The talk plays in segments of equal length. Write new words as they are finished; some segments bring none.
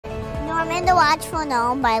Norman the Watchful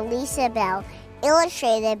Gnome by Lisa Bell,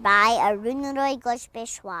 illustrated by Arunoy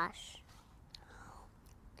Ghosh-Bishwash.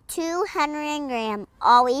 To Henry and Graham,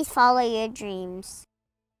 always follow your dreams.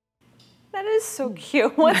 That is so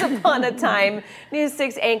cute. Once upon a time, News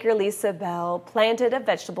 6 anchor Lisa Bell planted a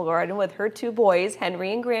vegetable garden with her two boys,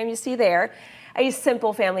 Henry and Graham, you see there. A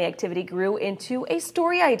simple family activity grew into a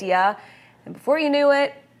story idea, and before you knew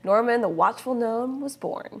it, Norman the Watchful Gnome was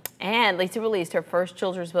born. And Lisa released her first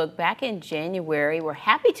children's book back in January. We're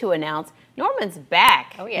happy to announce Norman's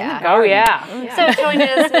back. Oh, yeah. Oh, yeah. So joining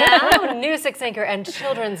us now, News 6 anchor and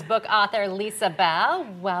children's book author Lisa Bell.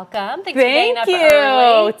 Welcome. Thanks for getting up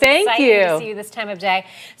early. Thank you. Exciting to see you this time of day.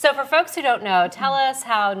 So for folks who don't know, tell us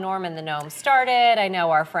how Norman the Gnome started. I know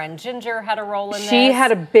our friend Ginger had a role in this. She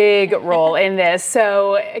had a big role in this.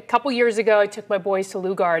 So a couple years ago, I took my boys to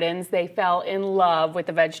Lou Gardens. They fell in love with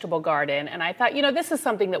the vegetable garden. And I thought, you know, this is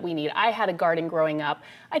something that we need. I had a garden growing up.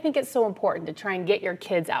 I think it's so important to try and get your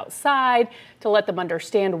kids outside, to let them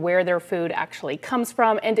understand where their food actually comes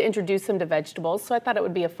from, and to introduce them to vegetables. So I thought it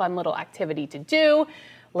would be a fun little activity to do.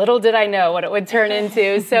 Little did I know what it would turn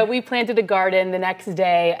into. So we planted a garden. The next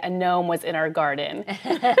day, a gnome was in our garden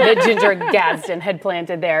that Ginger Gadsden had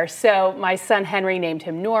planted there. So my son Henry named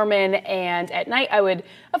him Norman, and at night I would,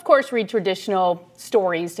 of course, read traditional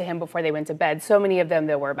stories to him before they went to bed. So many of them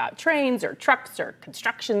that were about trains or trucks or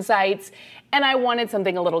construction sites, and I wanted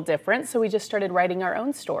something a little different, so we just started writing our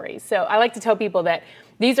own stories. So I like to tell people that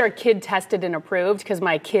these are kid tested and approved because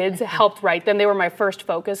my kids helped write them. They were my first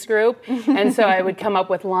focus group. And so I would come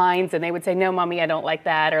up with lines and they would say, no, Mommy, I don't like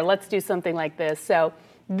that, or let's do something like this. So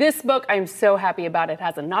this book, I'm so happy about. It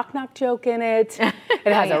has a knock-knock joke in it.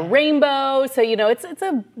 It has a rainbow. So, you know, it's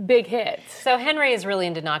a big hit. So Henry is really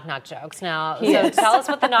into knock-knock jokes. Now, so tell us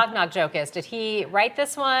what the knock-knock joke is. Did he write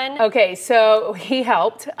this one? Okay, so he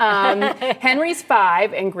helped. Henry's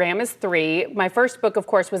 5 and Graham is 3. My first book, of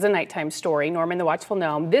course, was a nighttime story, Norman the Watchful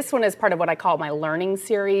Gnome. This one is part of what I call my learning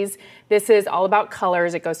series. This is all about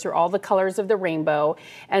colors. It goes through all the colors of the rainbow.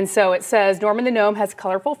 And so it says, Norman the Gnome has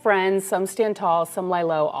colorful friends. Some stand tall, some lie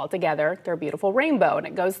low. All together, they're a beautiful rainbow, and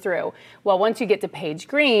it goes through. Well, once you get to page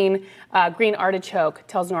green, Green Artichoke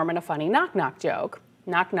tells Norman a funny knock-knock joke.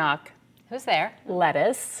 Knock, knock. Who's there?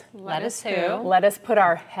 Lettuce. Lettuce who? Let us put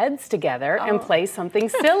our heads together and play something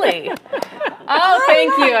silly. Oh,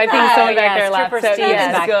 thank you. I think someone back there laughed. So,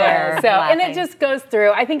 yes, back there and it just goes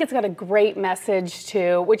through. I think it's got a great message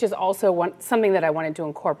too, which is also something that I wanted to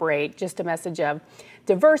incorporate, just a message of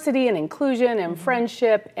diversity and inclusion and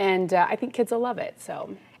friendship, and I think kids will love it.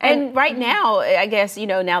 So. And right now, I guess, you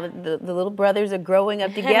know, now that the little brothers are growing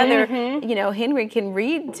up together, you know, Henry can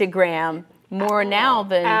read to Graham more now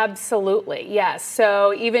than... Absolutely, yes.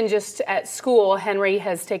 So even just at school, Henry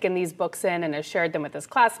has taken these books in and has shared them with his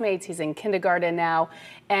classmates. He's in kindergarten now,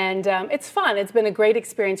 and it's fun. It's been a great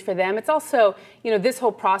experience for them. It's also, you know, this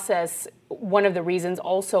whole process, one of the reasons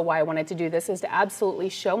also why I wanted to do this is to absolutely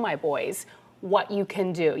show my boys what you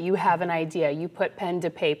can do. You have an idea, you put pen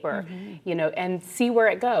to paper, you know, and see where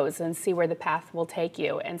it goes and see where the path will take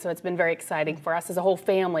you. And so it's been very exciting for us as a whole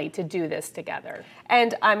family to do this together.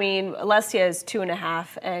 And I mean, Alessia is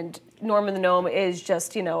 2.5, and Norman the Gnome is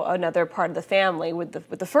just, you know, another part of the family with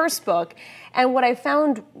the first book. And what I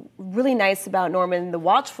found really nice about Norman the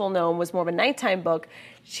Watchful Gnome was more of a nighttime book.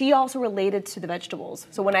 She also related to the vegetables.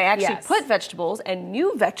 So when I actually put vegetables and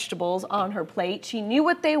new vegetables on her plate, she knew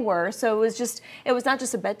what they were. So it was not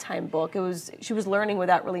just a bedtime book. She was learning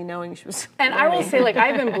without really knowing she was learning. I will say, like,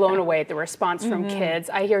 I've been blown away at the response from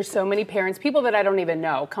kids. I hear so many parents, people that I don't even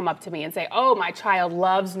know, come up to me and say, oh, my child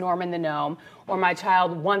loves Norman the Gnome, or my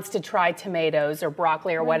child wants to try tomatoes or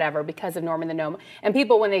broccoli or whatever because of Norman the Gnome. And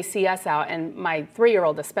people, when they see us out, and my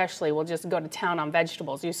 3-year-old especially, will just go to town on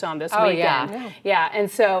vegetables. You saw him this weekend. Yeah, and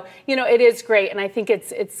so, you know, it is great, and I think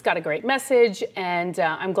it's got a great message, and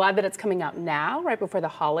I'm glad that it's coming out now, right before the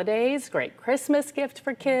holidays. Great Christmas gift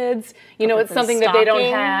for kids. You know, it's something that they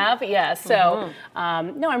don't have. Yeah, so,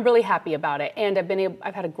 no, I'm really happy about it, and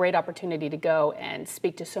I've had a great opportunity to go and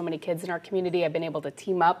speak to so many kids in our community. I've been able to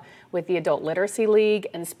team up with the Adult Literacy League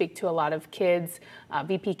and speak to a lot of kids,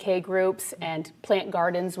 VPK groups, and plant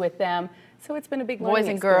gardens with them. So it's been a big Boys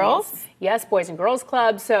and girls? Yes, Boys and Girls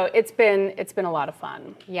Club. So it's been a lot of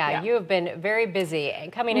fun. Yeah, you have been very busy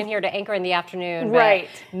and coming in here to anchor in the afternoon. Right.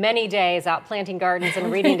 Many days out planting gardens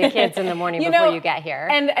and reading to kids in the morning before you get here.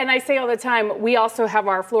 And I say all the time, we also have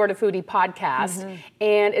our Florida Foodie podcast.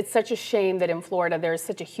 And it's such a shame that in Florida there's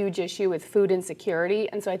such a huge issue with food insecurity.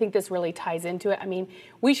 And so I think this really ties into it. I mean,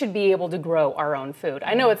 we should be able to grow our own food.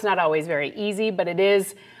 I know it's not always very easy, but it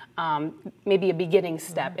is. maybe a beginning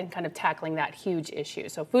step in kind of tackling that huge issue.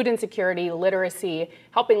 So food insecurity, literacy,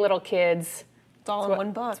 helping little kids. It's all in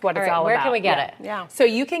one book. That's what it's right, all where about. can we get it? Yeah. So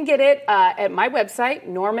you can get it at my website,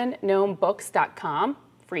 normangnomebooks.com,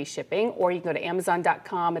 free shipping, or you can go to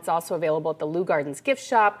amazon.com. It's also available at the Lou Gardens gift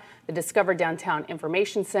shop, the Discover Downtown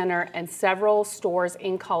Information Center, and several stores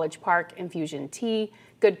in College Park, Infusion Tea,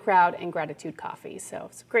 Good Crowd, and Gratitude Coffee. So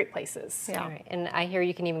it's great places. All right. And I hear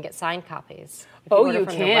you can even get signed copies. If Oh, order you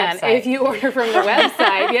from the can. website. If you order from the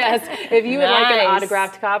website, yes. If you would like an Nice.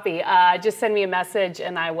 autographed copy, just send me a message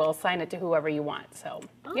and I will sign it to whoever you want. So,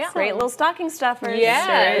 yeah. Great little stocking stuffers. Yes,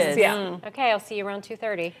 Sure is. yeah. Okay, I'll see you around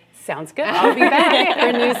 2:30. Sounds good. I'll be back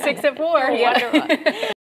for News 6 at 4. Yeah.